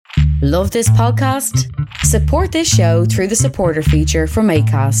Love this podcast? Support this show through the supporter feature from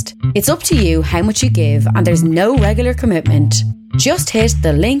Acast. It's up to you how much you give, and there's no regular commitment. Just hit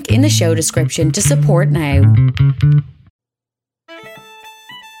the link in the show description to support now.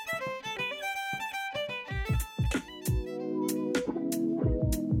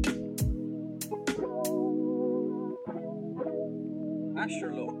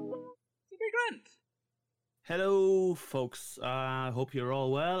 Hello, folks. I hope you're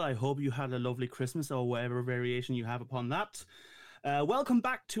all well. I hope you had a lovely Christmas or whatever variation you have upon that. Welcome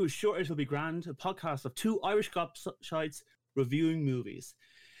back to A Sure It'll Be Grand, a podcast of two Irish gobshites reviewing movies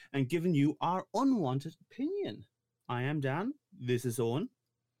and giving you our unwanted opinion. I am Dan. This is Owen.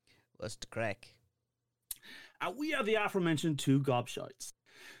 What's the crack? And we are the aforementioned two gobshites.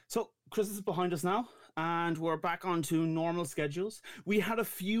 So, Christmas is behind us now, and we're back onto normal schedules. We had a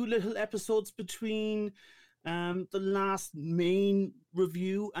few little episodes between the last main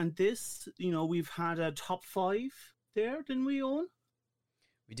review and this. You know, we've had a top 5 there, didn't we, Owen?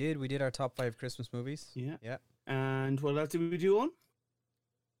 We did our top 5 Christmas movies. Yeah. And what else did we do, Owen?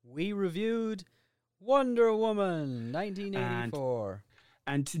 We reviewed Wonder Woman 1984.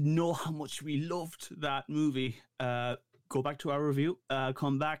 And to know how much we loved that movie, go back to our review,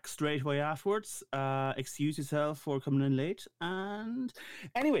 come back straight away afterwards, excuse yourself for coming in late. And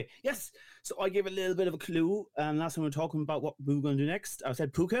anyway, yes, so I gave a little bit of a clue last time we were talking about what we were going to do next. I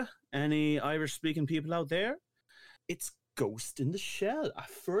said Puka. Any Irish speaking people out there? It's Ghost in the Shell, our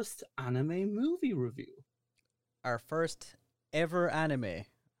first anime movie review. Our first ever anime.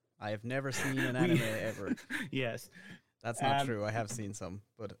 I have never seen an anime ever. Yes. That's not true. I have seen some,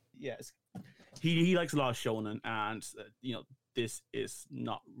 but yes. He likes a lot of shonen, and this is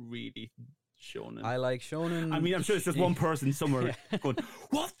not really shonen. I like shonen. I mean, I'm sure it's just one person somewhere going,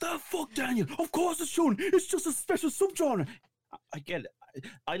 "What the fuck, Daniel? Of course it's shonen. It's just a special subgenre." I get it.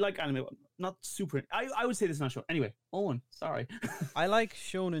 I like anime, not super. I would say this is not shonen. Anyway, Owen, sorry. I like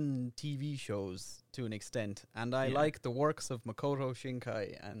shonen TV shows to an extent, and I like the works of Makoto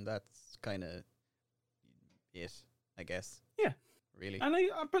Shinkai, and that's kind of it, I guess. Yeah, really. And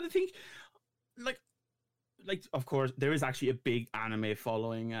but I think, like of course, there is actually a big anime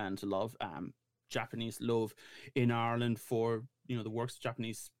following and love, Japanese love in Ireland for the works of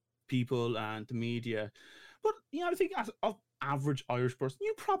Japanese people and the media. But I think as an average Irish person,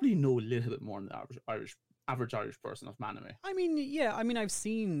 you probably know a little bit more than the average Irish person of anime. I mean, yeah. I mean, I've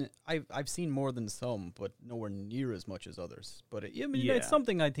seen more than some, but nowhere near as much as others. But it's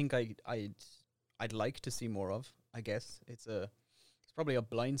something I think I'd like to see more of. I guess it's probably a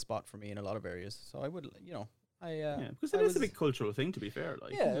blind spot for me in a lot of areas. So I would, because it is a big cultural thing, to be fair.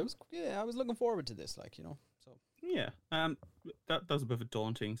 I was looking forward to this, So yeah, that was a bit of a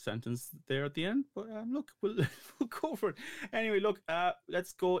daunting sentence there at the end, but look, we'll go for it. Anyway, look,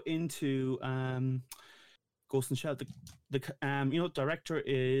 let's go into Ghost in the Shell. The director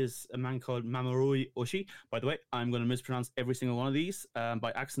is a man called Mamoru Oshii. By the way, I'm going to mispronounce every single one of these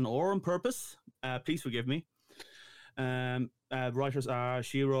by accident or on purpose. Please forgive me. Writers are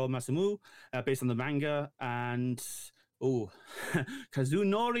Shiro Masumu, based on the manga, and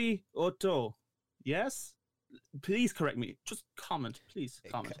Kazunori Oto. Yes? Please correct me. Just comment. Please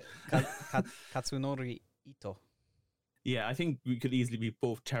comment. Katsunori Ito. Yeah, I think we could easily be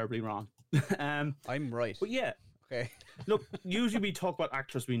both terribly wrong. I'm right. But yeah. Okay. Look, usually we talk about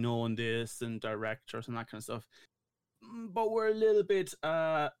actors we know in this and directors and that kind of stuff. But we're a little bit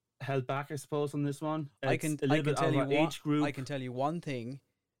held back, I suppose, on this one. I can tell you one thing,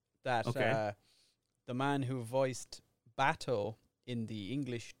 that the man who voiced Bato in the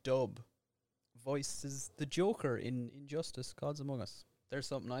English dub voices the Joker in Injustice: Gods Among Us. There's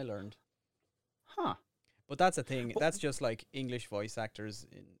something I learned. Huh. But that's a thing. That's just like English voice actors,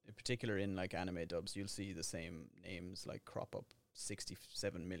 in particular in like anime dubs. You'll see the same names like crop up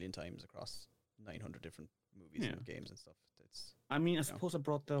 67 million times across 900 different movies and games and stuff. I suppose I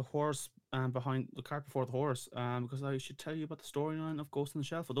brought the horse behind the cart before the horse, because I should tell you about the storyline of Ghost in the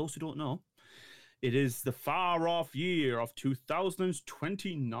Shell. For those who don't know, it is the far-off year of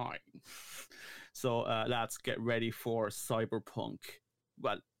 2029. So let's get ready for Cyberpunk.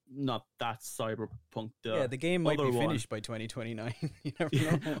 Well, not that Cyberpunk. The game might be finished by 2029. You never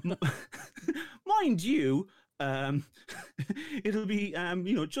know. Mind you, it'll be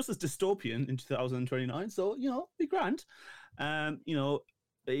just as dystopian in 2029. So be grand.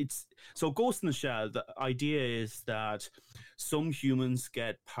 It's so Ghost in the Shell. The idea is that some humans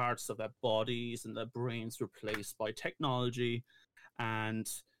get parts of their bodies and their brains replaced by technology, and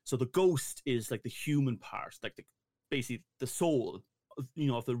so the ghost is like the human part, like basically the soul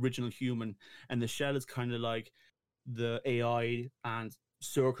of the original human, and the shell is kind of like the AI and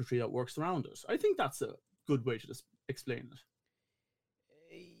circuitry that works around it. I think that's a good way to just explain it.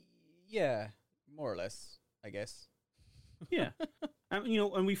 Yeah, more or less, I guess. Yeah.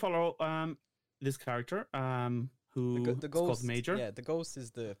 And we follow this character who the ghost, called Major. Yeah, the ghost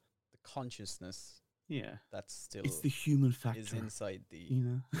is the consciousness. Yeah, that's still it's the human factor is inside the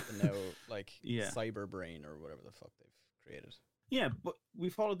the now cyber brain or whatever the fuck they've created. Yeah, but we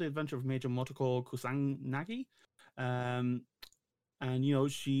follow the adventure of Major Motoko Kusanagi, and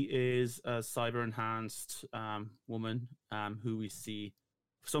she is a cyber enhanced woman who we see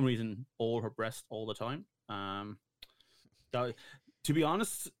for some reason all her breasts all the time. That, to be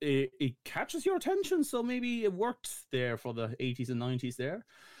honest, it catches your attention, so maybe it worked there for the 80s and 90s there.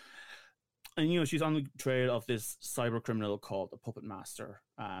 And, she's on the trail of this cyber criminal called the Puppet Master,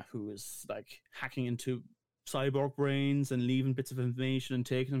 who is, like, hacking into cyborg brains and leaving bits of information and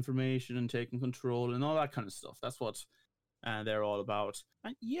taking control and all that kind of stuff. That's what they're all about.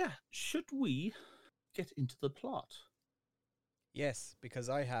 And, should we get into the plot? Yes, because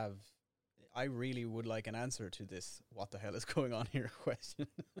I really would like an answer to this what the hell is going on here question.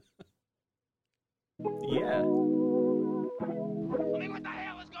 Yeah. What the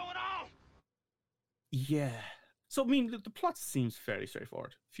hell is going on? Yeah. So, the plot seems fairly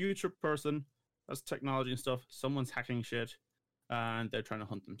straightforward. Future person has technology and stuff. Someone's hacking shit, and they're trying to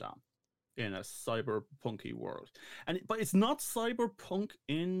hunt them down in a cyberpunky world. But it's not cyberpunk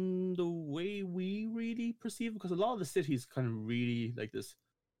in the way we really perceive it, because a lot of the city's kind of really like this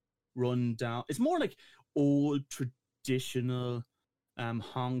run down. It's more like old traditional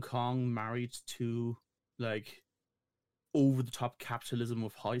Hong Kong married to like over the top capitalism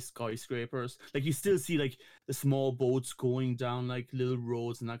with high skyscrapers. Like you still see like the small boats going down like little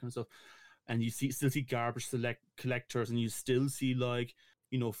roads and that kind of stuff. And you still see garbage collectors, and you still see like,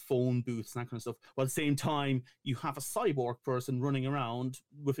 phone booths and that kind of stuff. But at the same time, you have a cyborg person running around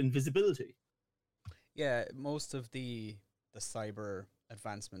with invisibility. Yeah, most of the cyber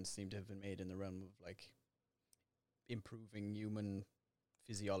advancements seem to have been made in the realm of like improving human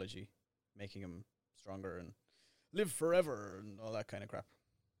physiology, making them stronger and live forever and all that kind of crap.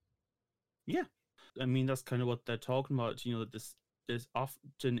 Yeah. That's kind of what they're talking about. There's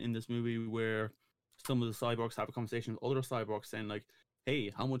often in this movie where some of the cyborgs have a conversation with other cyborgs saying like,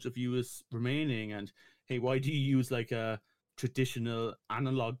 hey, how much of you is remaining? And hey, why do you use like a traditional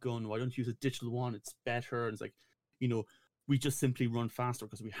analog gun? Why don't you use a digital one? It's better. And it's like, we just simply run faster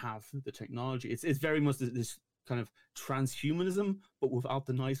because we have the technology. It's very much this kind of transhumanism, but without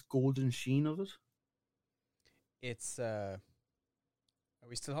the nice golden sheen of it. It's are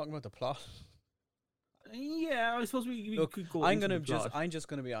we still talking about the plot? Yeah, I suppose we Look, could go. I'm just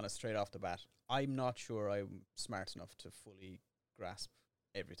gonna be honest straight off the bat. I'm not sure I'm smart enough to fully grasp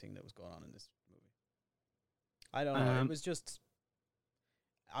everything that was going on in this movie. I don't know. It was just.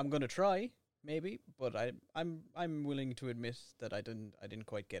 I'm gonna try, maybe, but I'm willing to admit that I didn't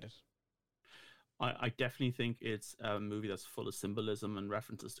quite get it. I definitely think it's a movie that's full of symbolism and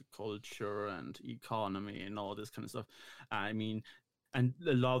references to culture and economy and all this kind of stuff. And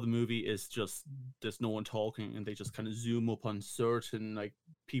a lot of the movie is just there's no one talking, and they just kind of zoom up on certain like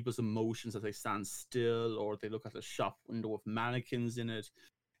people's emotions as they stand still, or they look at the shop window with mannequins in it,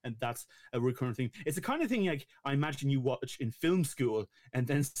 and that's a recurrent thing. It's the kind of thing like I imagine you watch in film school, and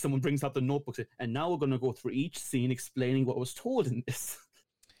then someone brings out the notebooks, and now we're going to go through each scene explaining what was told in this.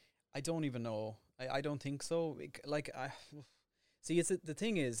 I don't even know. I don't think so. See, the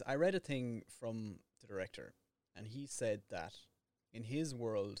thing is, I read a thing from the director, and he said that in his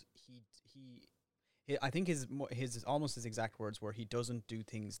world, he I think his almost his exact words were he doesn't do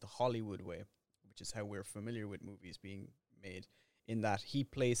things the Hollywood way, which is how we're familiar with movies being made. In that he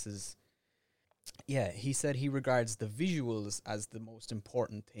places, he said he regards the visuals as the most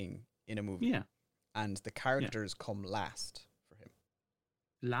important thing in a movie. Yeah, and the characters come last for him.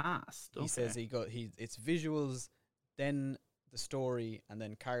 Last, okay. He says it's visuals, then the story, and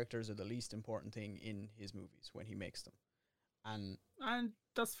then characters are the least important thing in his movies when he makes them. And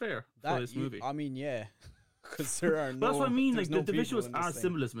that's fair for this movie. Yeah, because there are no. That's what I mean. Like no the visuals are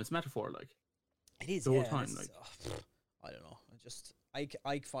symbolism; it's metaphor. Like it is the whole time. Like I don't know.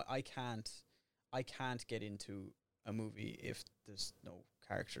 I can't get into a movie if there's no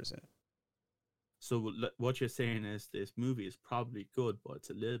characters in it. So what you're saying is this movie is probably good, but it's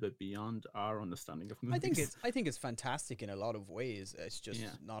a little bit beyond our understanding of movies. I think it's fantastic in a lot of ways. It's just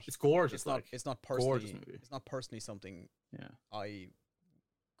not. It's gorgeous. It's not personally. It's not personally something. Yeah. I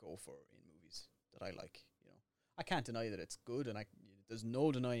go for in movies that I like. I can't deny that it's good, and there's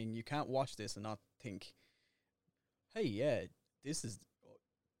no denying you can't watch this and not think, hey, yeah, it's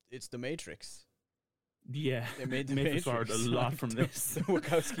The Matrix. Yeah, they made the Matrix borrowed a lot from this. The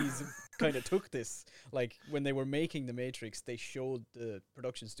Wachowskis kind of took this. Like, when they were making the Matrix, they showed the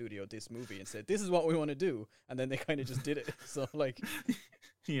production studio this movie and said, "This is what we want to do," and then they kind of just did it. So, like,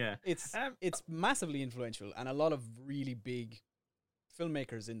 yeah, it's massively influential, and a lot of really big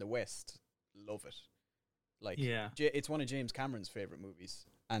filmmakers in the West love it. Like, yeah, it's one of James Cameron's favorite movies,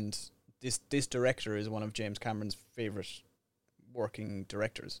 and this director is one of James Cameron's favorite working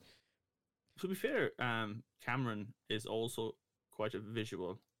directors. To be fair, Cameron is also quite a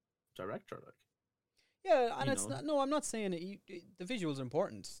visual director. Like, yeah, and it's not. No, I'm not saying the visuals are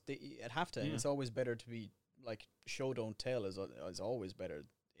important. It have to. Yeah. It's always better to be like show don't tell is always better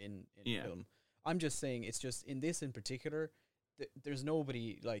in film. I'm just saying it's just in this in particular. There's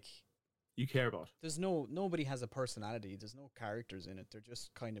nobody like you care about. There's nobody has a personality. There's no characters in it. They're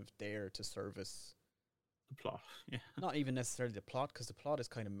just kind of there to service the plot. Yeah, not even necessarily the plot, because the plot is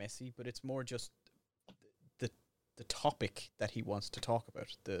kind of messy, but it's more just the topic that he wants to talk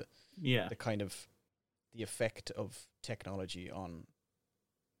about. The kind of the effect of technology on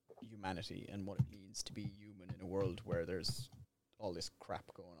humanity and what it means to be human in a world where there's all this crap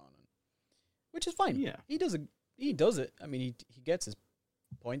going on, which is fine. Yeah, he does it. I mean, he gets his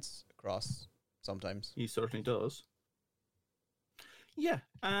points across sometimes. He certainly does. Yeah,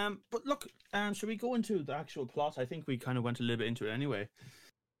 but look, should we go into the actual plot? I think we kind of went a little bit into it anyway.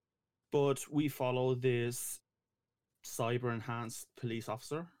 But we follow this cyber-enhanced police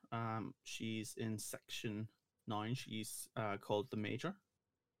officer. She's in Section 9. She's called the Major.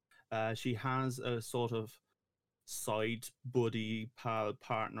 She has a sort of side buddy, pal,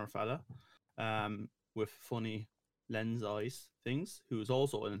 partner fella with funny lens eyes things, who is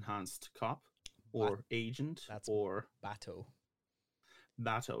also an enhanced cop or agent. That's or Bato.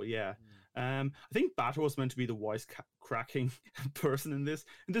 Bato, yeah. I think Bato was meant to be the wisecracking person in this,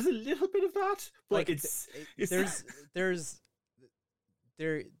 and there's a little bit of that, but like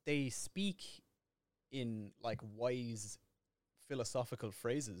they speak in like wise philosophical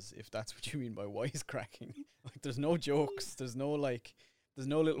phrases, if that's what you mean by wisecracking. Like, there's no jokes, there's no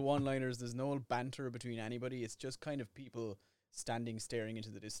little one-liners, there's no banter between anybody. It's just kind of people staring into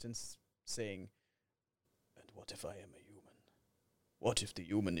the distance, saying, "And what if I am a human? What if the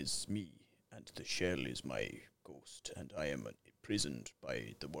human is me, and the shell is my ghost, and I am imprisoned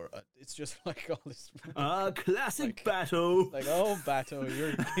by the world?" It's just like all this. Classic Bato. Like, oh, Bato,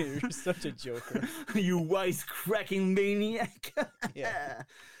 you're such a joker. You wisecracking maniac. Yeah.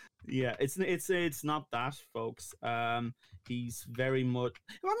 Yeah, it's not that, folks. He's very much.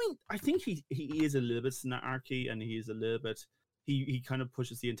 I mean, I think he is a little bit snarky, and he is a little bit. He kind of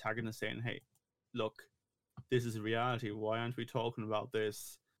pushes the antagonist, saying, "Hey, look, this is reality. Why aren't we talking about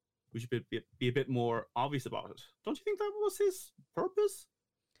this? We should be a bit more obvious about it." Don't you think that was his purpose?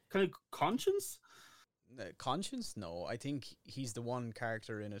 Kind of conscience? Conscience? No, I think he's the one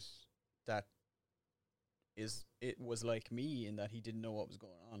character in it that it was like me, in that he didn't know what was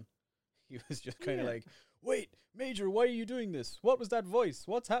going on. He was just kind of like, "Wait, Major, why are you doing this? What was that voice?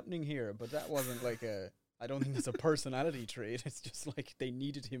 What's happening here?" But that wasn't like I don't think it's a personality trait. It's just like they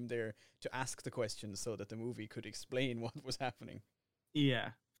needed him there to ask the questions so that the movie could explain what was happening.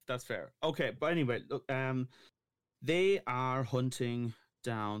 Yeah, that's fair. Okay, but anyway, look, they are hunting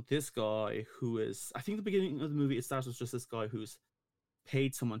down this guy who is, I think the beginning of the movie, it starts with just this guy who's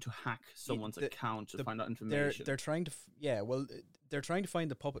paid someone to hack someone's account to find out information. They're trying to they're trying to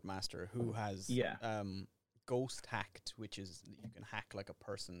find the puppet master who has ghost hacked, which is you can hack like a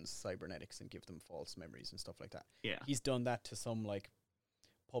person's cybernetics and give them false memories and stuff like that. Yeah, he's done that to some like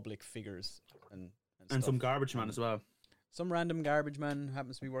public figures and some garbage man as well. Some random garbage man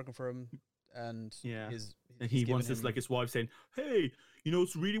happens to be working for him, and he wants this like his wife saying, "Hey, you know,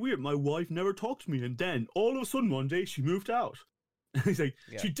 it's really weird. My wife never talked to me, and then all of a sudden one day she moved out." He's like,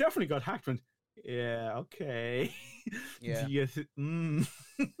 "She definitely got hacked." And yeah, okay, yeah, yeah,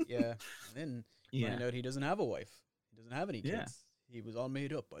 yeah. And then find out he doesn't have a wife. He doesn't have any kids. He was all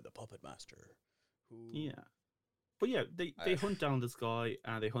made up by the puppet master. But yeah, they hunt down this guy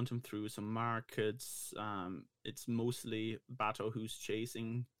and they hunt him through some markets. It's mostly Bato who's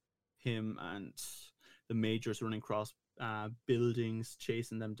chasing him, and the Major's running across buildings,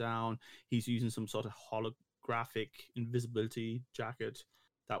 chasing them down. He's using some sort of holographic invisibility jacket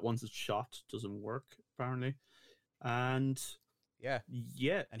that once it's shot doesn't work, apparently. And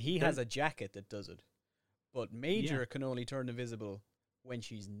and he has a jacket that does it, but Major can only turn invisible when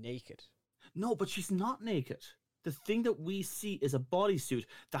she's naked. No, but she's not naked. The thing that we see is a bodysuit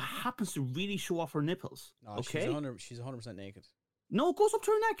that happens to really show off her nipples. No, okay, she's 100% naked. No, it goes up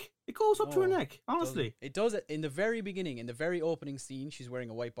to her neck. It goes up to her neck. Honestly, it does it in the very beginning, in the very opening scene. She's wearing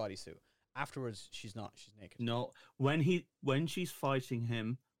a white bodysuit, Afterwards, she's not. She's naked. No, when she's fighting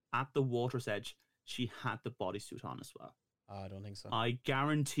him at the water's edge, she had the bodysuit on as well. I don't think so. I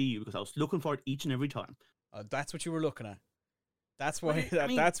guarantee you, because I was looking for it each and every time. That's what you were looking at. That's why.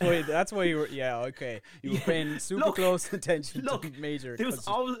 That's why you were. Yeah, okay. You were paying super close attention to major.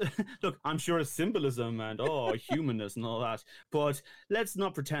 Look, I'm sure it's symbolism and humanness and all that, but let's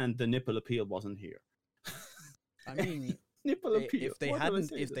not pretend the nipple appeal wasn't here. I mean, nipple appeal. If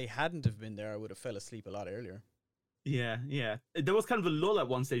they hadn't have been there, I would have fell asleep a lot earlier. Yeah. There was kind of a lull at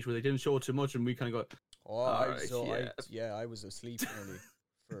one stage where they didn't show it too much, and we kind of go. I was asleep early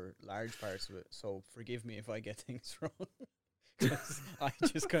for large parts of it. So forgive me if I get things wrong. I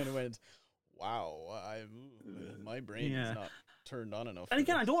just kind of went, wow, my brain is not turned on enough. And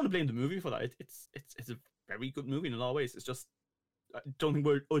again, I don't want to blame the movie for that. It's a very good movie in a lot of ways. It's just, I don't think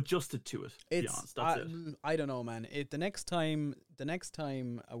we're adjusted to it. I don't know, man. The next time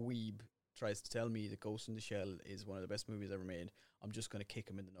a weeb tries to tell me that Ghost in the Shell is one of the best movies ever made, I'm just going to kick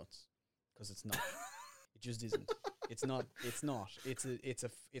him in the nuts, because it's not. It just isn't. It's not.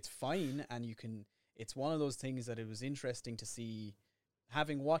 It's fine, and you can. It's one of those things that it was interesting to see,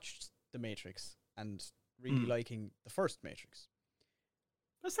 having watched The Matrix and really liking the first Matrix.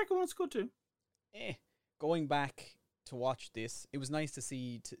 The second one's good too. Going back to watch this, it was nice to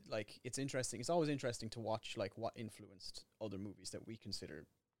see. It's interesting. It's always interesting to watch what influenced other movies that we consider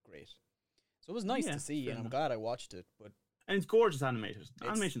great. So it was nice to see, and I'm glad I watched it. And it's gorgeous animated.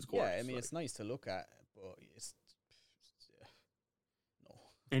 Animation's gorgeous. Yeah, I mean it's nice to look at, but it's.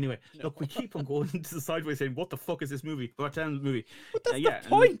 Anyway, look, we keep on going to the sideways saying, what the fuck is this movie? But the movie. But that's the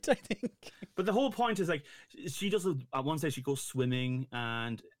point, I think. But the whole point is, she does, at one stage, she goes swimming,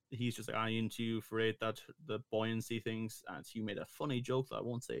 and he's just like, are you too afraid that the buoyancy things? And you made a funny joke that I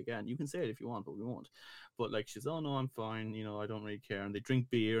won't say again. You can say it if you want, but we won't. But, she's, oh, no, I'm fine. I don't really care. And they drink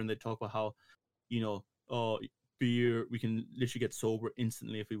beer, and they talk about how, beer, we can literally get sober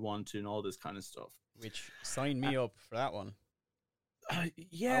instantly if we want to, and all this kind of stuff. Which, sign me up for that one.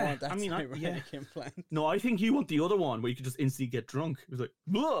 Yeah, I mean, no, I think you want the other one where you can just instantly get drunk. It was like,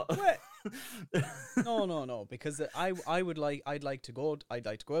 no, because I'd like to go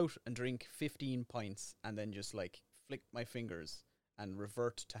out and drink 15 pints and then just flick my fingers and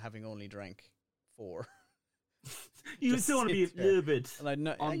revert to having only drank 4. You still want to be a little bit.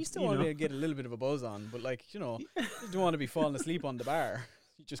 You still want to get a little bit of a buzz on, but you don't want to be falling asleep on the bar.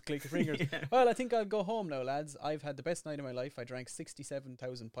 You just click your fingers. Yeah. Well, I think I'll go home now, lads. I've had the best night of my life. I drank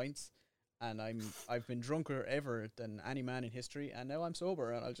 67,000 pints, and I've been drunker ever than any man in history, and now I'm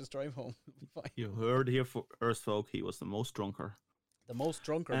sober, and I'll just drive home. You heard here first, folk. He was the most drunker. The most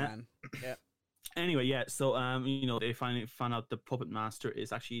drunker man. Yeah. Anyway, yeah. So, they finally found out the Puppet Master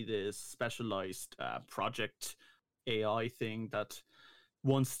is actually this specialized project AI thing that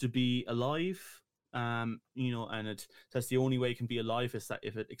wants to be alive. And that's the only way it can be alive is that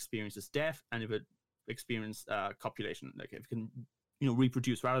if it experiences death and if it experiences copulation, if it can,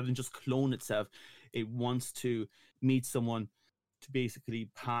 reproduce rather than just clone itself. It wants to meet someone to basically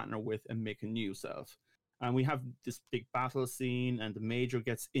partner with and make a new self. And we have this big battle scene, and the Major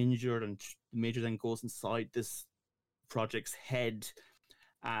gets injured, and the Major then goes inside this project's head,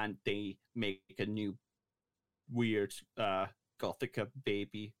 and they make a new weird Gothica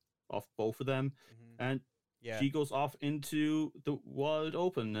baby of both of them. And she goes off into the wild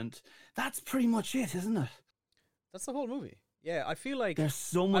open, and that's pretty much it, isn't it? That's the whole movie. Yeah, I feel like there's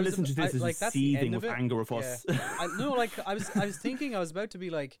someone listening to this is seething with anger with us. I was thinking, I was about to be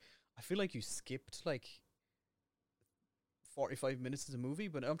like, I feel like you skipped 45 minutes of the movie,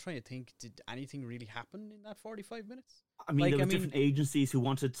 but I'm trying to think, did anything really happen in that 45 minutes? I mean, there were different agencies who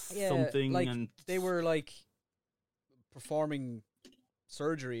wanted something, and they were performing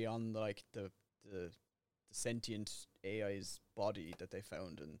surgery on the sentient AI's body that they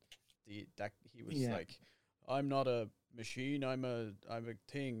found, and he was like, I'm not a machine, I'm a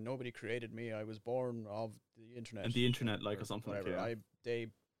thing. Nobody created me. I was born of the internet. And the internet, or something whatever. Like that.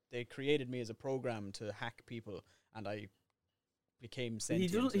 They created me as a program to hack people, and I became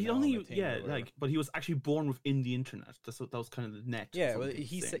sentient. But he was actually born within the internet. That was kind of the net. Yeah, well,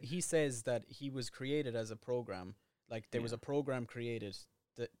 he says that he was created as a program. There was a program created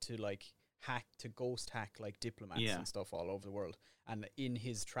to hack, to ghost hack diplomats and stuff all over the world. And in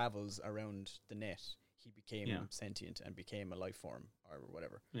his travels around the net, he became sentient and became a life form or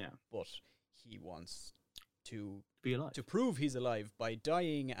whatever. Yeah. But he wants to be alive, to prove he's alive by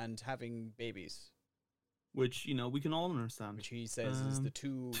dying and having babies. Which, we can all understand. Which he says is the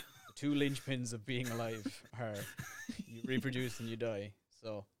two linchpins of being alive are you reproduce and you die.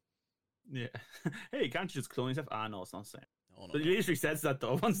 So yeah. Hey, can't you just clone yourself? No, it's not the same. No. But he literally says that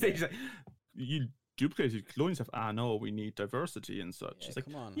though. One stage, like, you duplicated, clone yourself. No, we need diversity and such. Yeah, It's like,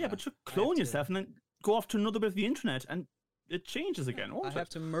 come on. yeah, but you clone yourself and then go off to another bit of the internet and it changes again. I have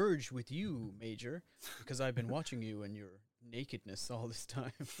to merge with you, Major, because I've been watching you and your nakedness all this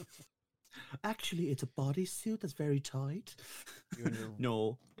time. Actually, it's a bodysuit that's very tight. You and your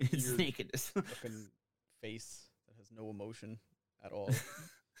no, it's nakedness. Fucking face that has no emotion at all.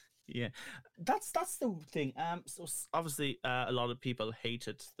 Yeah, that's the thing. So obviously, a lot of people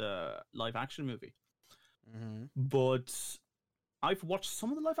hated the live action movie, but I've watched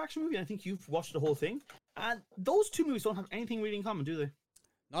some of the live action movie. And I think you've watched the whole thing, and those two movies don't have anything really in common, do they?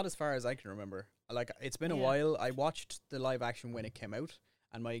 Not as far as I can remember. Like, it's been a while. I watched the live action when it came out,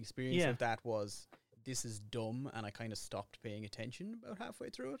 and my experience of that was, this is dumb, and I kind of stopped paying attention about halfway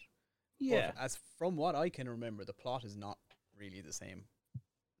through it. Yeah. But as from what I can remember, the plot is not really the same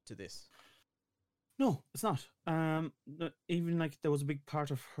to this. No, it's not. Even like there was a big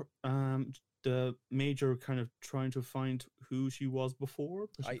part of her, the Major kind of trying to find who she was before,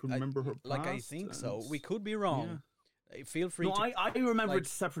 because she couldn't remember her past. Like, I think so. We could be wrong. Yeah. Feel free to... I remember it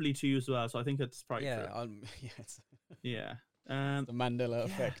separately to you as well, so I think it's probably true. Yes. Yeah. The Mandela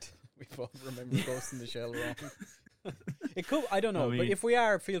effect. We both remember Ghost in the Shell wrong. It could, I don't know, but if we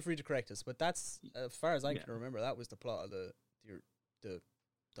are, feel free to correct us. But that's, as far as I can remember, that was the plot of the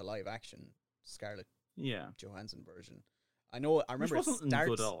live action Scarlett Johansson version. I remember it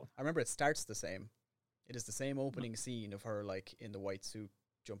starts. I remember it starts the same. It is the same opening scene of her like in the white suit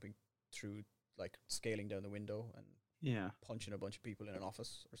jumping through, like scaling down the window and punching a bunch of people in an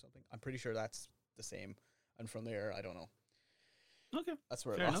office or something. I'm pretty sure that's the same. And from there, I don't know. Okay, that's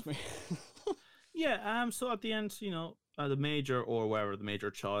where it lost me. Yeah. So at the end, the Major or wherever the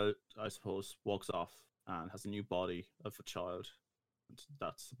Major child, I suppose, walks off and has a new body of a child.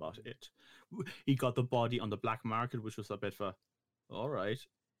 That's about it. He got the body on the black market, which was a bit of a, all right.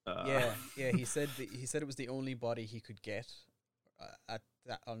 Yeah. He said it was the only body he could get at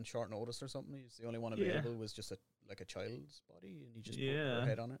that on short notice or something. He's the only one available was just a child's body, and he just put her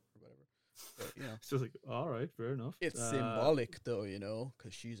head on it or whatever. But, it's just like, all right, fair enough. It's symbolic though,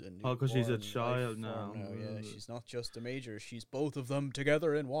 because she's a new. Oh, because she's a child now. Yeah, she's not just a Major; she's both of them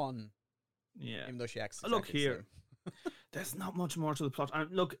together in one. Yeah, even though she acts. Look here. There's not much more to the plot.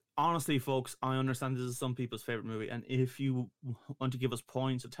 And look, honestly, folks, I understand this is some people's favorite movie, and if you want to give us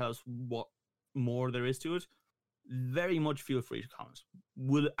points or tell us what more there is to it, very much feel free to comment.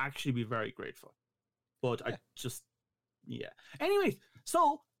 We'll actually be very grateful. But I just, Anyway,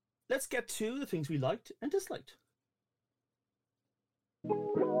 so let's get to the things we liked and disliked.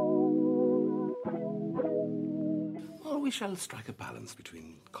 Well, we shall strike a balance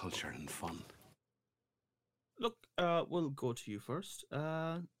between culture and fun. Look, we'll go to you first.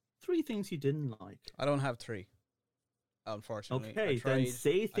 3 things you didn't like. I don't have 3, unfortunately. Okay, then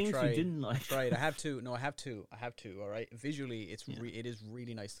say things you didn't like. I tried. I have 2. No, I have 2. All right. Visually, it is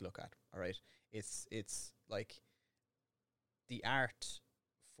really nice to look at. All right. It's like the art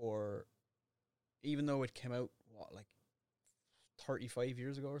for, even though it came out like 35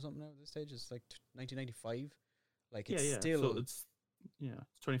 years ago or something. Now at this stage, it's like 1995. Like it's still. So it's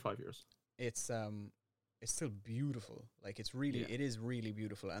 25 years. It's still beautiful. Like it is really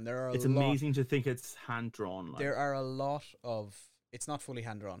beautiful. And there are it's amazing to think it's hand drawn. Like. There are a lot of, it's not fully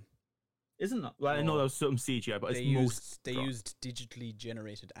hand drawn. Isn't it? Well, I know there's some CGI, but they used digitally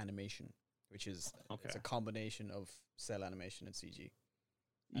generated animation, which is it's a combination of cell animation and CG.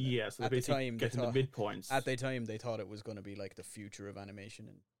 And so at the time, getting the midpoints. At the time, they thought it was going to be like the future of animation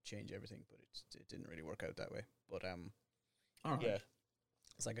and change everything, but it didn't really work out that way. But all right. Yeah.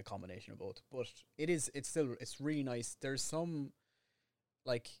 It's like a combination of both, but it's really nice. There's some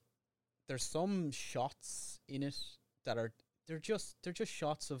shots in it that are they're just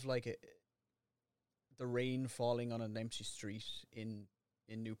shots of like the rain falling on an empty street in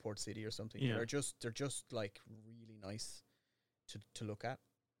Newport City or something. They're just like really nice to look at,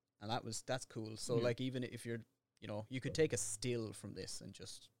 and that's cool. So like even if you're you could take a still from this and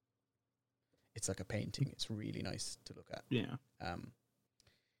just it's like a painting. It's really nice to look at. Yeah.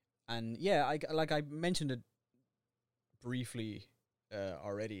 And I mentioned it briefly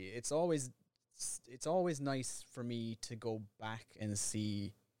already. It's always nice for me to go back and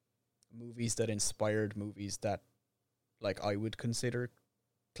see movies that inspired movies that like I would consider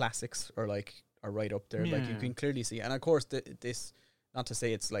classics or like are right up there. Like you can clearly see, and of course this, not to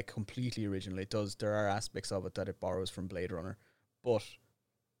say it's like completely original. There are aspects of it that it borrows from Blade Runner, but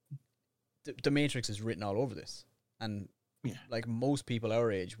the Matrix is written all over this, and like most people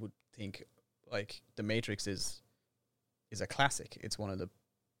our age would think like the Matrix is a classic. It's one of the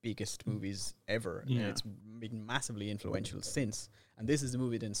biggest movies ever. Yeah. It's been massively influential since, and this is the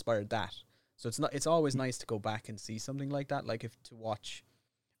movie that inspired that. So it's always nice to go back and see something like that, like if to watch,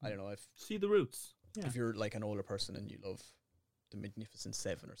 I don't know, see the roots. Yeah. If you're like an older person and you love The Magnificent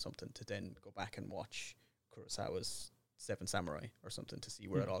Seven or something, to then go back and watch Kurosawa's Seven Samurai or something to see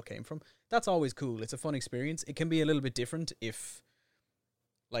where it all came from. That's always cool. It's a fun experience. It can be a little bit different if,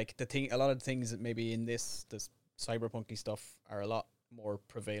 like, a lot of the things that maybe in this cyberpunky stuff are a lot more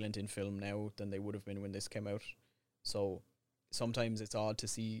prevalent in film now than they would have been when this came out. So sometimes it's odd to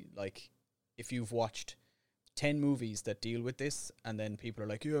see, like, if you've watched 10 movies that deal with this and then people are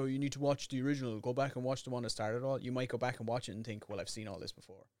like, yo, you need to watch the original, go back and watch the one that started all. You might go back and watch it and think, well, I've seen all this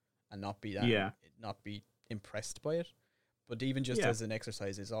before, and not be impressed by it. But even just as an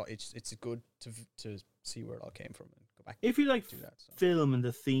exercise, it's good to see where it all came from and go back. If you like film and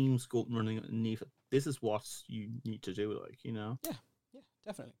the themes go running underneath it, this is what you need to do, like, you know? Yeah,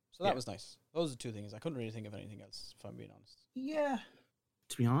 definitely. So that was nice. Those are two things. I couldn't really think of anything else, if I'm being honest. Yeah.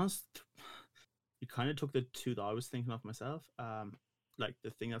 To be honest, you kind of took the two that I was thinking of myself. Like, the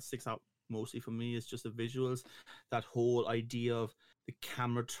thing that sticks out mostly for me is just the visuals. That whole idea of the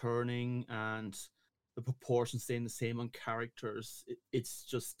camera turning and the proportions staying the same on characters. It's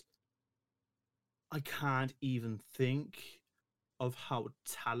just, I can't even think of how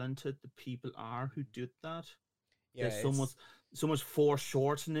talented the people are who did that. Yeah, there's so much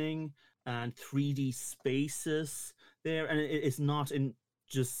foreshortening and 3D spaces there, and it's not in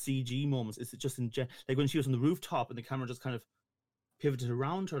just CG moments. It's just in like when she was on the rooftop and the camera just kind of pivoted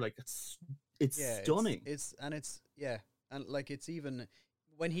around her. Like, it's stunning. And like, it's even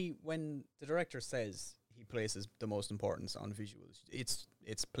when the director says he places the most importance on visuals,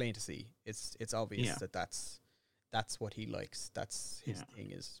 it's plain to see. It's obvious that's what he likes. That's his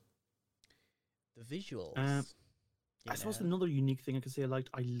thing, is the visuals. I suppose another unique thing I could say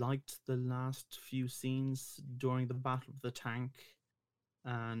I liked the last few scenes during the Battle of the Tank,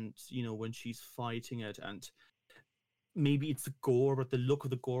 and you know, when she's fighting it, and maybe it's the gore, but the look of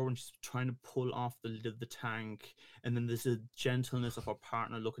the gore when she's trying to pull off the lid of the tank, and then there's a gentleness of her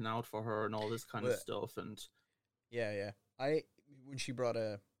partner looking out for her and all this kind of stuff. And when she brought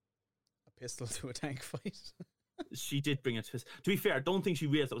a pistol to a tank fight. She did bring it to be fair, I don't think she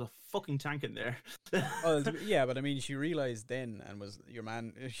realized there was a fucking tank in there. But I mean, she realized then, and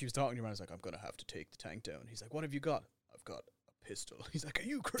she was talking to your man, was like, I'm going to have to take the tank down. He's like, what have you got? I've got a pistol. He's like, are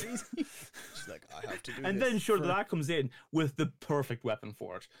you crazy? She's like, I have to do and this. And then that comes in with the perfect weapon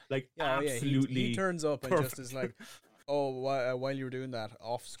for it. Like, absolutely he turns up and just is like, while you were doing that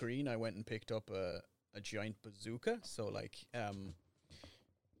off screen, I went and picked up a giant bazooka. So, like,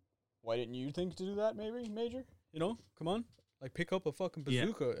 why didn't you think to do that, maybe, Major? You know, come on. Like, pick up a fucking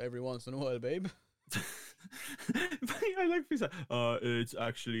bazooka every once in a while, babe. I like this. It's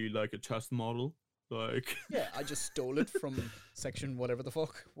actually like a test model. Like, yeah, I just stole it from section whatever the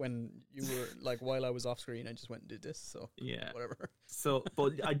fuck when you were, like, while I was off screen, I just went and did this. So, whatever. So,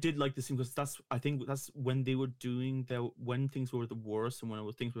 but I did like this scene because I think that's when they were doing when things were the worst and when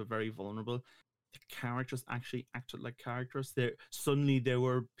things were very vulnerable. The characters actually acted like characters. Suddenly there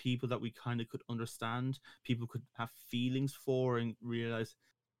were people that we kind of could understand, people could have feelings for, and realize,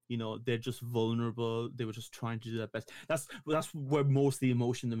 you know, they're just vulnerable. They were just trying to do their best. That's where most of the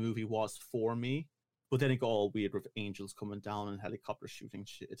emotion in the movie was for me. But then it got all weird with angels coming down and helicopters shooting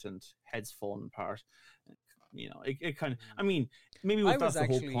shit and heads falling apart. You know, it kind of, I mean, maybe that's the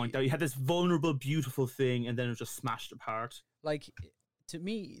whole point. That you had this vulnerable, beautiful thing, and then it was just smashed apart. Like, to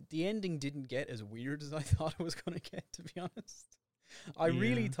me, the ending didn't get as weird as I thought it was going to get, to be honest. I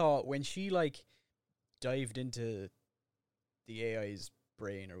really thought when she, like, dived into the AI's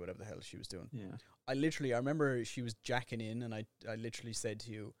brain or whatever the hell she was doing. Yeah. I remember she was jacking in, and I literally said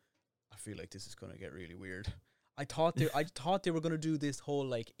to you, I feel like this is going to get really weird. I thought they were going to do this whole,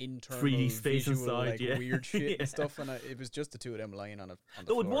 like, internal 3D space visual, inside, like, weird shit and stuff, and it was just the two of them lying on the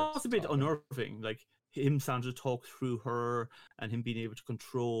floor. It was a bit unnerving, like him sounding to talk through her and him being able to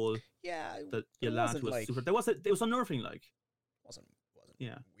control. Yeah, the lad was super. It was unnerving, like. Wasn't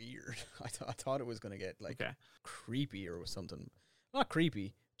weird. I thought it was going to get, like, creepy or something. Not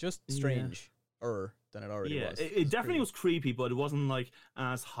creepy, just strange. Than it already was. It definitely was creepy, but it wasn't like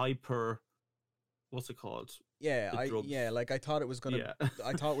as hyper. What's it called? Like I thought it was gonna.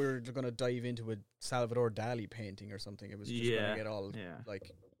 I thought we were gonna dive into a Salvador Dali painting or something. It was just gonna get all like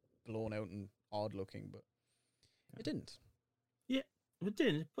blown out and odd looking, but it didn't. Yeah, it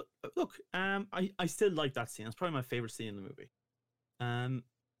didn't. But look, I still like that scene. It's probably my favorite scene in the movie.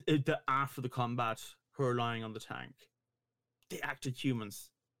 After the combat, her lying on the tank, they acted humans.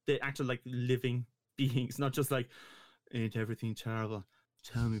 They acted like living beings, not just like, ain't everything terrible.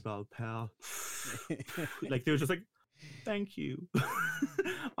 tell me about pal. Like they were just like, thank you.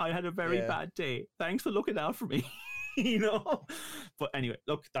 I had a very bad day. Thanks for looking out for me. You know, but anyway,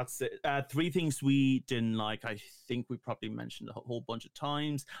 look, that's it. 3 things we didn't like. I think we probably mentioned a whole bunch of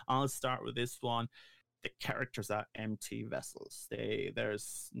times. I'll start with this one. The characters are empty vessels.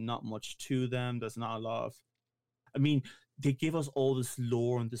 There's not much to them. There's not a lot of, I mean, they give us all this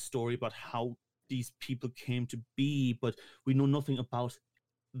lore and this story about how these people came to be, but we know nothing about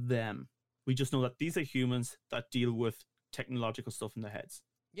them. We just know that these are humans that deal with technological stuff in their heads.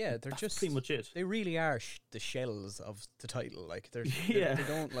 Yeah, that's just pretty much it. They really are the shells of the title. Like they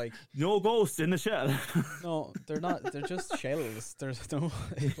don't like no ghosts in the shell. No, they're not. They're just shells. There's no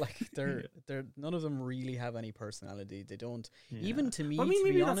like they're none of them really have any personality. They don't even to me. I mean, to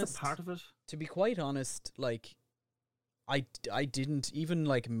maybe be that's honest, a part of it. To be quite honest, like I didn't even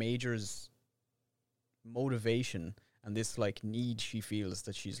like Major's motivation and this like need she feels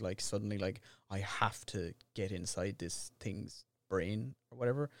that she's like suddenly like I have to get inside this thing's brain or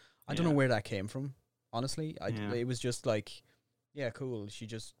whatever. I don't know where that came from, honestly. It was just like, yeah, cool. She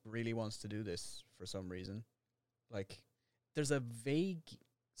just really wants to do this for some reason. Like, there's a vague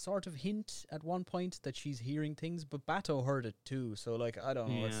sort of hint at one point that she's hearing things, but Bato heard it too. So, like, I don't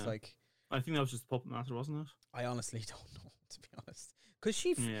know. It's like, I think that was just Puppet Master, wasn't it? I honestly don't know, to be honest. Because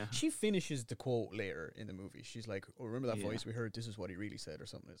she finishes the quote later in the movie. She's like, oh, remember that voice we heard? This is what he really said or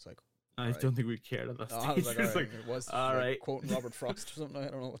something. It's like, I don't think we cared at that stage. I was like, it was all right. Quoting Robert Frost or something. I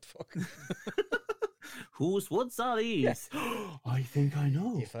don't know what the fuck. Whose woods are these? Yeah. I think I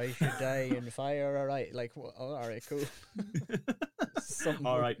know. If I should die in fire, all right. Like, all right, cool.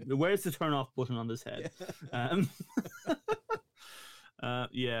 All right. Where's the turn off button on this head?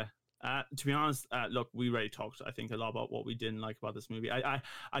 Yeah. To be honest, look, we already talked, I think, a lot about what we didn't like about this movie. I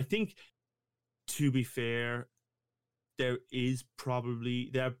think, to be fair, there is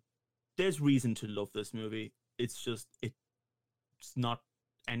probably there's reason to love this movie. It's just it's not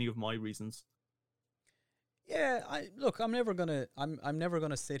any of my reasons. Yeah, I'm never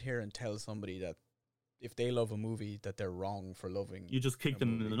gonna sit here and tell somebody that if they love a movie that they're wrong for loving. You just kick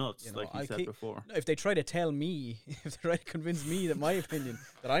them in the nuts, you know, like you said before. If they try to tell me, if they try to convince me that my opinion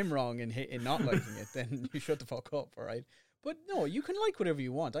that I'm wrong in not liking it, then you shut the fuck up, all right? But no, you can like whatever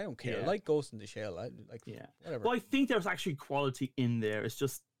you want. I don't care. Like Ghost in the Shell. I like whatever. Well, I think there's actually quality in there. It's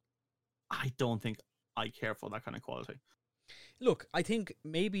just I don't think I care for that kind of quality. Look, I think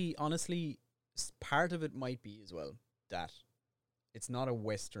maybe honestly part of it might be as well that it's not a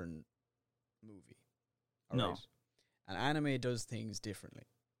Western movie. No. Right? And anime does things differently.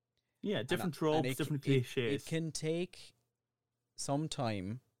 Yeah, different tropes, different cliches. It can take some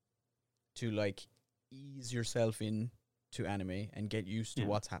time to like ease yourself in to anime and get used to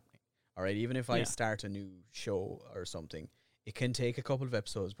what's happening. All right, even if I start a new show or something, it can take a couple of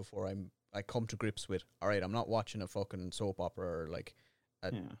episodes before I come to grips with, all right, I'm not watching a fucking soap opera or like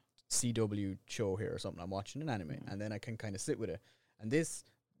a CW show here or something. I'm watching an anime, and then I can kind of sit with it. And this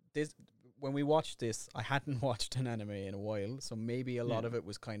when we watched this, I hadn't watched an anime in a while, so maybe a lot of it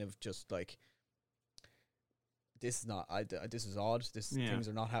was kind of just like, this is not, this is odd. Things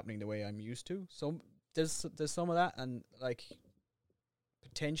are not happening the way I'm used to. So there's some of that, and like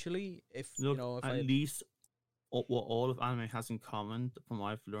potentially, if at least what all of anime has in common, from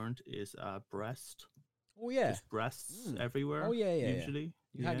what I've learned, is breast. Oh yeah, just breasts everywhere. Oh yeah. Usually,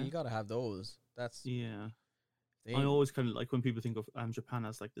 you gotta have those. That's I always kind of like when people think of Japan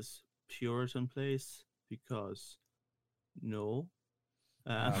as like this Puritan place, because no,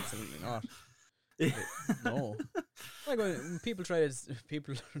 absolutely not. No, like when people try to say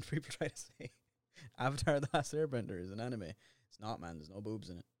Avatar: The Last Airbender is an anime. It's not, man. There's no boobs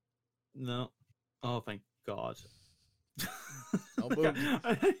in it. No. Oh, thank God. No boobs.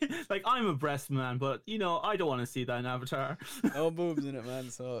 Like, I'm a breast man, but I don't want to see that in Avatar. No boobs in it, man.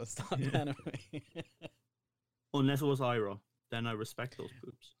 So it's not an anime. Unless it was Iroh, then I respect those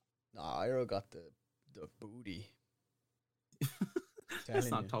boobs. No, Iroh got the booty.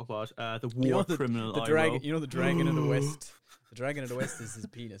 Let's not talk about the war criminal. The dragon. The dragon of the West. The dragon of the West is his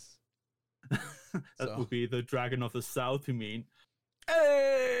penis. That would be the dragon of the South. You mean?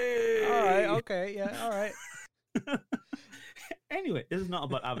 Hey! All right. Okay. Yeah. All right. Anyway, this is not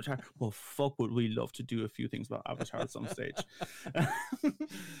about Avatar. Well, fuck, would we love to do a few things about Avatar at some stage?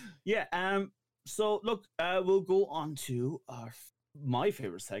 Yeah. So look, we'll go on to my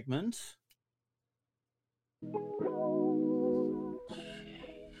favorite segment.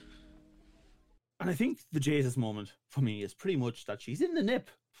 And I think the Jesus moment for me is pretty much that she's in the nip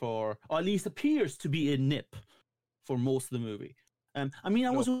or at least appears to be in nip for most of the movie. I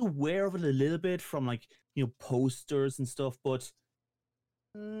was aware of it a little bit from posters and stuff, but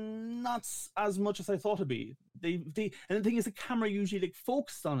not as much as I thought it'd be. And the thing is, the camera usually like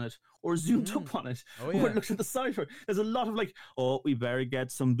focused on it or zoomed up on it, or it looked at the side for it. There's a lot of like, oh, we better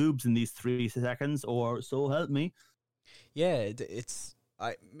get some boobs in these 3 seconds, or so help me. Yeah,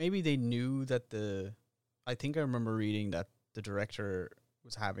 maybe they knew that I think I remember reading that the director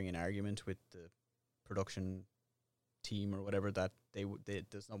was having an argument with the production team or whatever, that there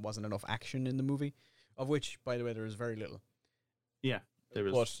wasn't enough action in the movie, of which, by the way, there was very little. Yeah, there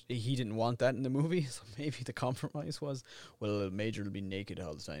was. But he didn't want that in the movie, so maybe the compromise was, well, Major will be naked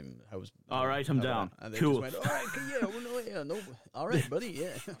all the time. All right, I'm down. And they cool. just went, all right, no, all right, buddy,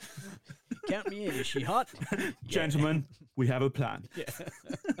 yeah. Count me in. Is she hot? Gentlemen, we have a plan. Yeah.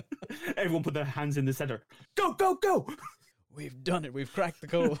 Everyone put their hands in the center. Go, go, go! We've done it. We've cracked the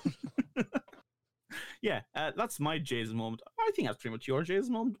code. Yeah, that's my Jason moment. I think that's pretty much your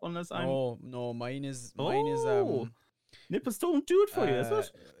Jason moment, unless I'm... Oh, no, mine is... Nipples don't do it for you, is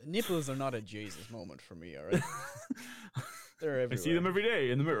it? Nipples are not a Jesus moment for me, all right? They're everywhere. I see them every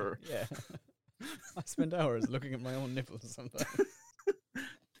day in the mirror. Yeah. I spend hours looking at my own nipples sometimes.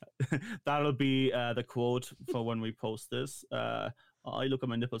 That'll be the quote for when we post this. I look at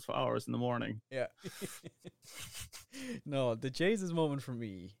my nipples for hours in the morning. Yeah. No, the Jesus moment for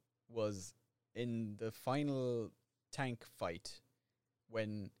me was in the final tank fight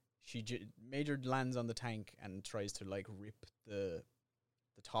when Major lands on the tank and tries to like rip the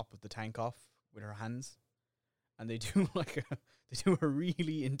top of the tank off with her hands, and they do a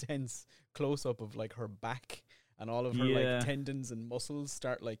really intense close up of like her back, and all of her like tendons and muscles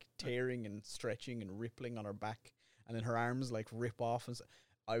start like tearing and stretching and rippling on her back, and then her arms like rip off, and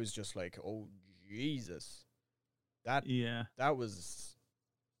I was just like, oh Jesus, that was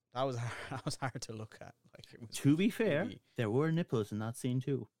hard to look at. Like, it was, to be fair, there were nipples in that scene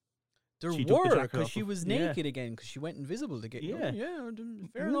too. There were, because she was naked again, because she went invisible to get... fair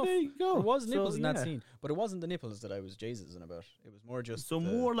enough. There you go. There was nipples in that scene, but it wasn't the nipples that I was Jesus-ing about. It was more just... So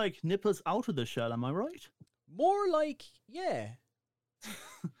more like nipples out of the shell, am I right? More like, yeah.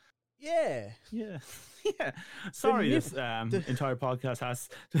 Yeah. Sorry, this entire podcast has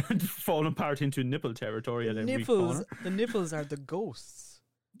fallen apart into nipple territory at every corner. The nipples are the ghosts.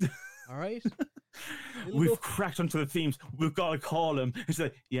 All right? We've cracked onto the themes. We've got to call him. It's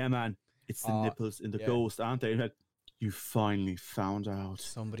like, yeah, man, it's the nipples in the ghost, aren't they? Like, you finally found out.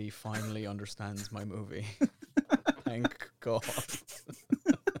 Somebody finally understands my movie. Thank God.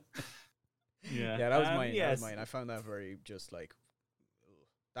 Yeah, that was mine. Yes. That was mine. I found that very just like,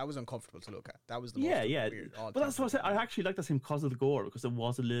 that was uncomfortable to look at. That was the most weird. But that's what I said. I actually like that scene because of the gore, because it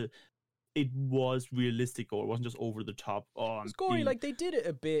was realistic gore. It wasn't just over the top. It was gory. Like, they did it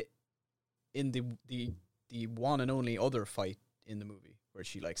a bit in the one and only other fight in the movie, where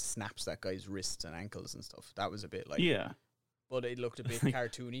she like snaps that guy's wrists and ankles and stuff. That was a bit like, but it looked a bit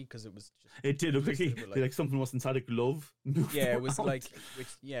cartoony, because it was just, it did look like something was inside a glove. Yeah, it was like,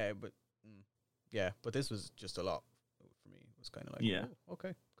 but this was just a lot for me. It was kind of like, oh,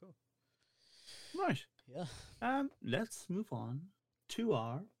 okay, cool, right, yeah. Let's move on to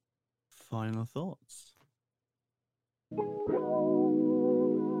our final thoughts.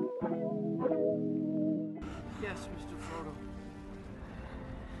 Yes, Mr. Frodo.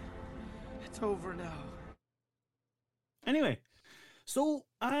 It's over now. Anyway, so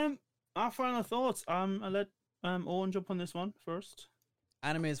our final thoughts. I'll let Owen jump on this one first.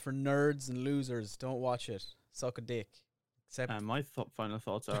 Anime is for nerds and losers. Don't watch it. Suck a dick. Except my final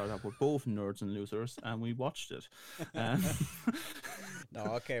thoughts are that we're both nerds and losers, and we watched it. No,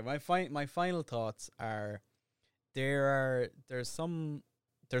 okay. My final thoughts are there's some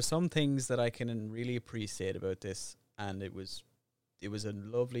things that I can really appreciate about this, and it was a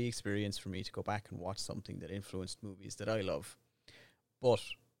lovely experience for me to go back and watch something that influenced movies that I love. But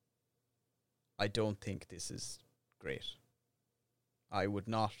I don't think this is great. I would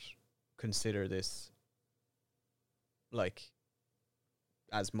not consider this, like,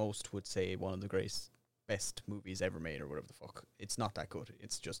 as most would say, one of the best movies ever made, or whatever the fuck. It's not that good.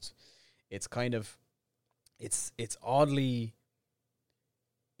 It's just, it's kind of, it's oddly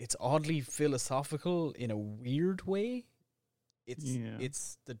philosophical in a weird way.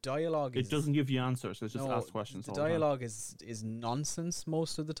 It's the dialogue. It doesn't give you answers. It just asks questions. The dialogue is nonsense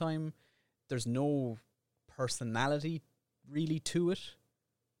most of the time. There's no personality really to it,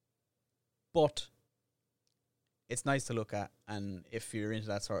 but it's nice to look at, and if you're into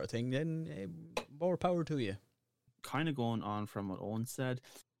that sort of thing, then more power to you. Kind of going on from what Owen said,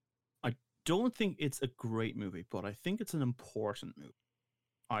 I don't think it's a great movie, but I think it's an important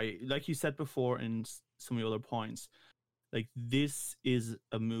movie. Like you said before in some of the other points, Like, this is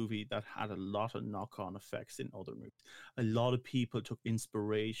a movie that had a lot of knock-on effects in other movies. A lot of people took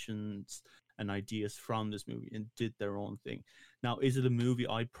inspirations and ideas from this movie and did their own thing. Now, is it a movie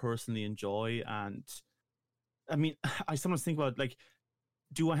I personally enjoy? And I mean, I sometimes think about, like,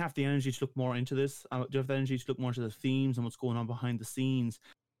 do I have the energy to look more into this? Do I have the energy to look more into the themes and what's going on behind the scenes?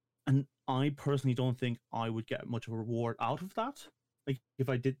 And I personally don't think I would get much of a reward out of that. Like, if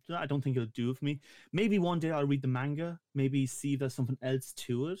I did that, I don't think it'll do it for me. Maybe one day I'll read the manga, maybe see if there's something else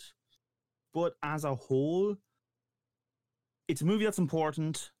to it. But as a whole, it's a movie that's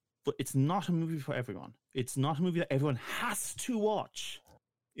important, but it's not a movie for everyone. It's not a movie that everyone has to watch.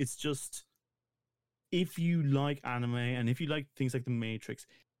 It's just, if you like anime and if you like things like The Matrix,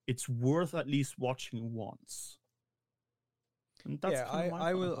 it's worth at least watching once. And that's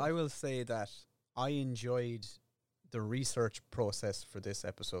I will say that I enjoyed the research process for this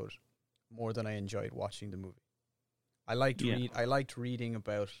episode more than I enjoyed watching the movie. I liked reading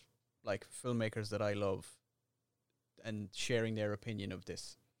about like filmmakers that I love and sharing their opinion of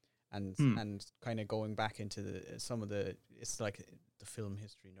this, and kind of going back into it's like the film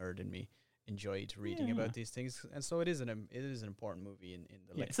history nerd in me enjoyed reading about these things, and so it is an important movie in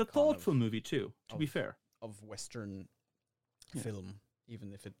the it's a thoughtful movie too, to be fair, of Western film,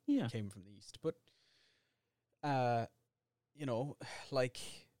 even if it came from the East. But you know, like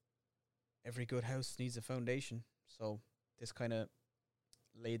every good house needs a foundation, so this kind of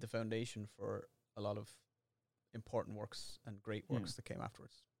laid the foundation for a lot of important works and great works that came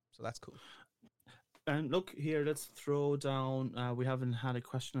afterwards. So that's cool. And look here, let's throw down, we haven't had a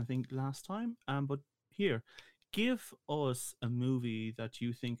question I think last time, but here, give us a movie that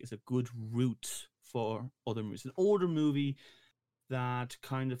you think is a good route for other movies, an older movie that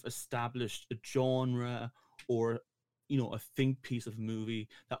kind of established a genre or, you know, a think piece of movie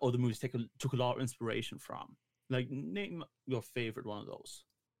that other movies took a lot of inspiration from. Like, name your favorite one of those.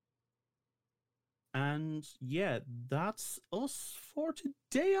 And yeah, that's us for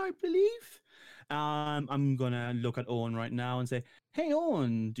today, I believe. I'm gonna look at Owen right now and say, "Hey,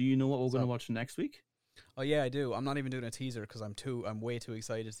 Owen, do you know what we're gonna watch next week?" Oh yeah, I do. I'm not even doing a teaser because I'm way too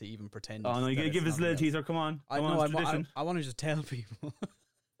excited to even pretend. Oh no, you gotta give us a little teaser. Come on, I want to just tell people.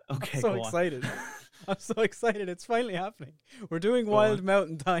 Okay, I'm so excited. I'm so excited. It's finally happening. We're doing Wild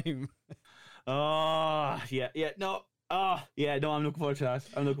Mountain Thyme. Oh yeah, no. No, I'm looking forward to that.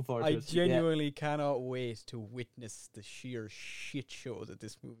 I genuinely cannot wait to witness the sheer shit show that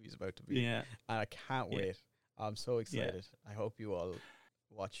this movie is about to be. Yeah. And I can't wait. I'm so excited. I hope you all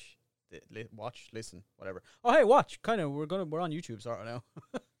watch, listen, whatever. Oh, hey, watch. We're on YouTube, sorry now.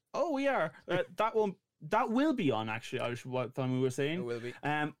 Oh, we are. That will be on, actually, Irish What Time we were saying. It will be.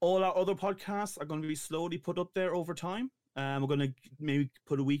 All our other podcasts are going to be slowly put up there over time. We're going to maybe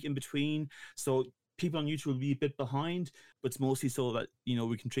put a week in between. So people on YouTube will be a bit behind, but it's mostly so that, you know,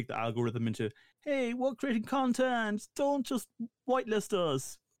 we can trick the algorithm into, hey, we're creating content, don't just whitelist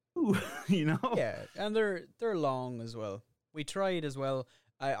us. Ooh, you know? Yeah, and they're long as well. We tried as well.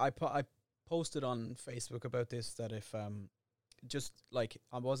 I posted on Facebook about this, that if just like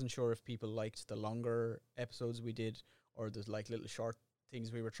I wasn't sure if people liked the longer episodes we did or the like little short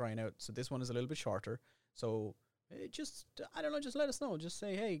things we were trying out. So this one is a little bit shorter. So just, I don't know, just let us know. Just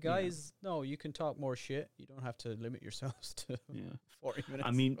say, hey guys, no, you can talk more shit. You don't have to limit yourselves to 40 minutes.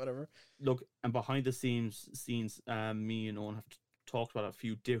 I mean, whatever. Look, and behind the scenes, me and Owen have talked about a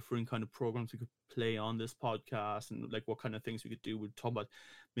few different kind of programs we could play on this podcast, and like what kind of things we could do. We'd talk about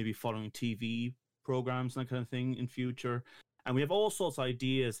maybe following TV programs and that kind of thing in future. And we have all sorts of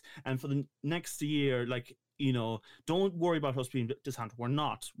ideas. And for the next year, like, you know, don't worry about us being disheartened. We're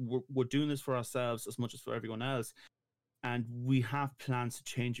not. We're doing this for ourselves as much as for everyone else. And we have plans to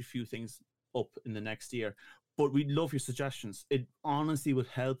change a few things up in the next year. But we'd love your suggestions. It honestly would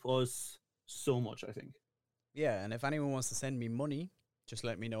help us so much, I think. Yeah, and if anyone wants to send me money, just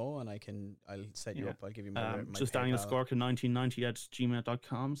let me know and I'll set you up. I'll give you my just PayPal.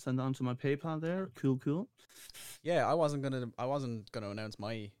 DanielScorkin1990@gmail.com. Send on to my PayPal there. Cool. Yeah, I wasn't gonna announce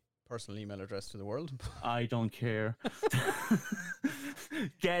my personal email address to the world. I don't care.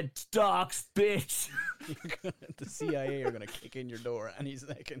 Get doxed, bitch. The CIA are gonna kick in your door any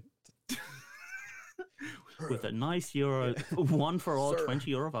second. With a nice euro, one for all, Sir,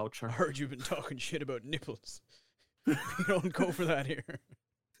 €20 voucher. I heard you've been talking shit about nipples. You don't go for that here.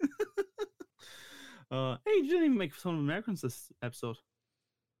 Hey, you didn't even make fun of Americans this episode.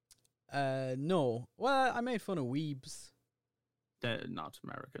 No. Well, I made fun of weebs. They're not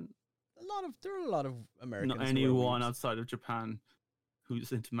American. There are a lot of Americans. Not anyone outside of Japan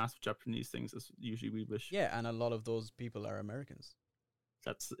who's into massive Japanese things is usually weebish. Yeah, and a lot of those people are Americans.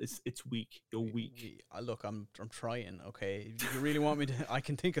 It's weak. You're weak. Look, I'm trying. Okay, if you really want me to, I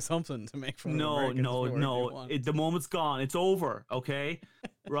can think of something to make fun of. No. The moment's gone. It's over. Okay,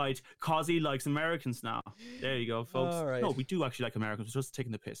 right? Cozzy likes Americans now. There you go, folks. All right. No, we do actually like Americans. We're just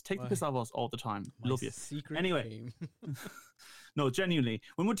taking the piss. Take the piss out of us all the time. Love you. Anyway, no, genuinely,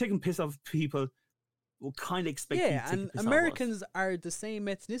 when we're taking piss off people, we'll kind of expect. Yeah, and Americans are the same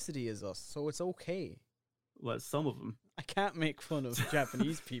ethnicity as us, so it's okay. Well, some of them. I can't make fun of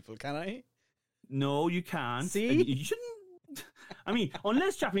Japanese people, can I? No, you can't. See? You shouldn't. I mean,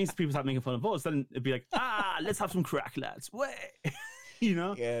 unless Japanese people start making fun of us, then it'd be like, let's have some crack, lads. Wait. You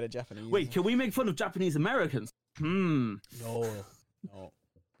know? Yeah, the Japanese. Wait, can we make fun of Japanese Americans? No,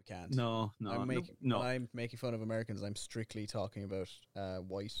 we can't. No. When I'm making fun of Americans, I'm strictly talking about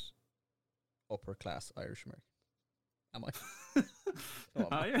white, upper class Irish Americans. Am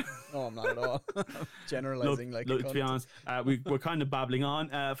I? No, I'm not at all. I'm generalizing look, to be honest, we're kind of babbling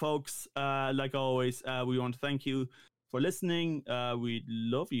on, folks. Like always, we want to thank you for listening. We'd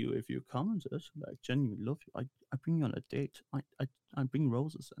love you if you commented. Like, genuinely love you. I bring you on a date. I bring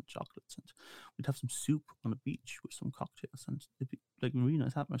roses and chocolates, and we'd have some soup on a beach with some cocktails, and it'd be like a really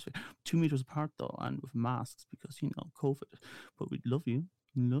nice atmosphere. 2 meters apart though, and with masks because COVID. But we'd love you.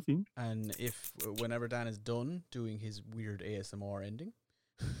 Love you. And whenever Dan is done doing his weird ASMR ending,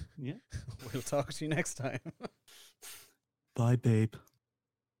 yeah, we'll talk to you next time. Bye, babe.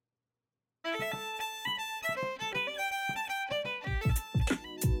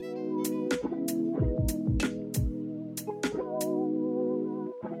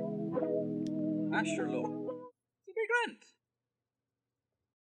 Asherlo.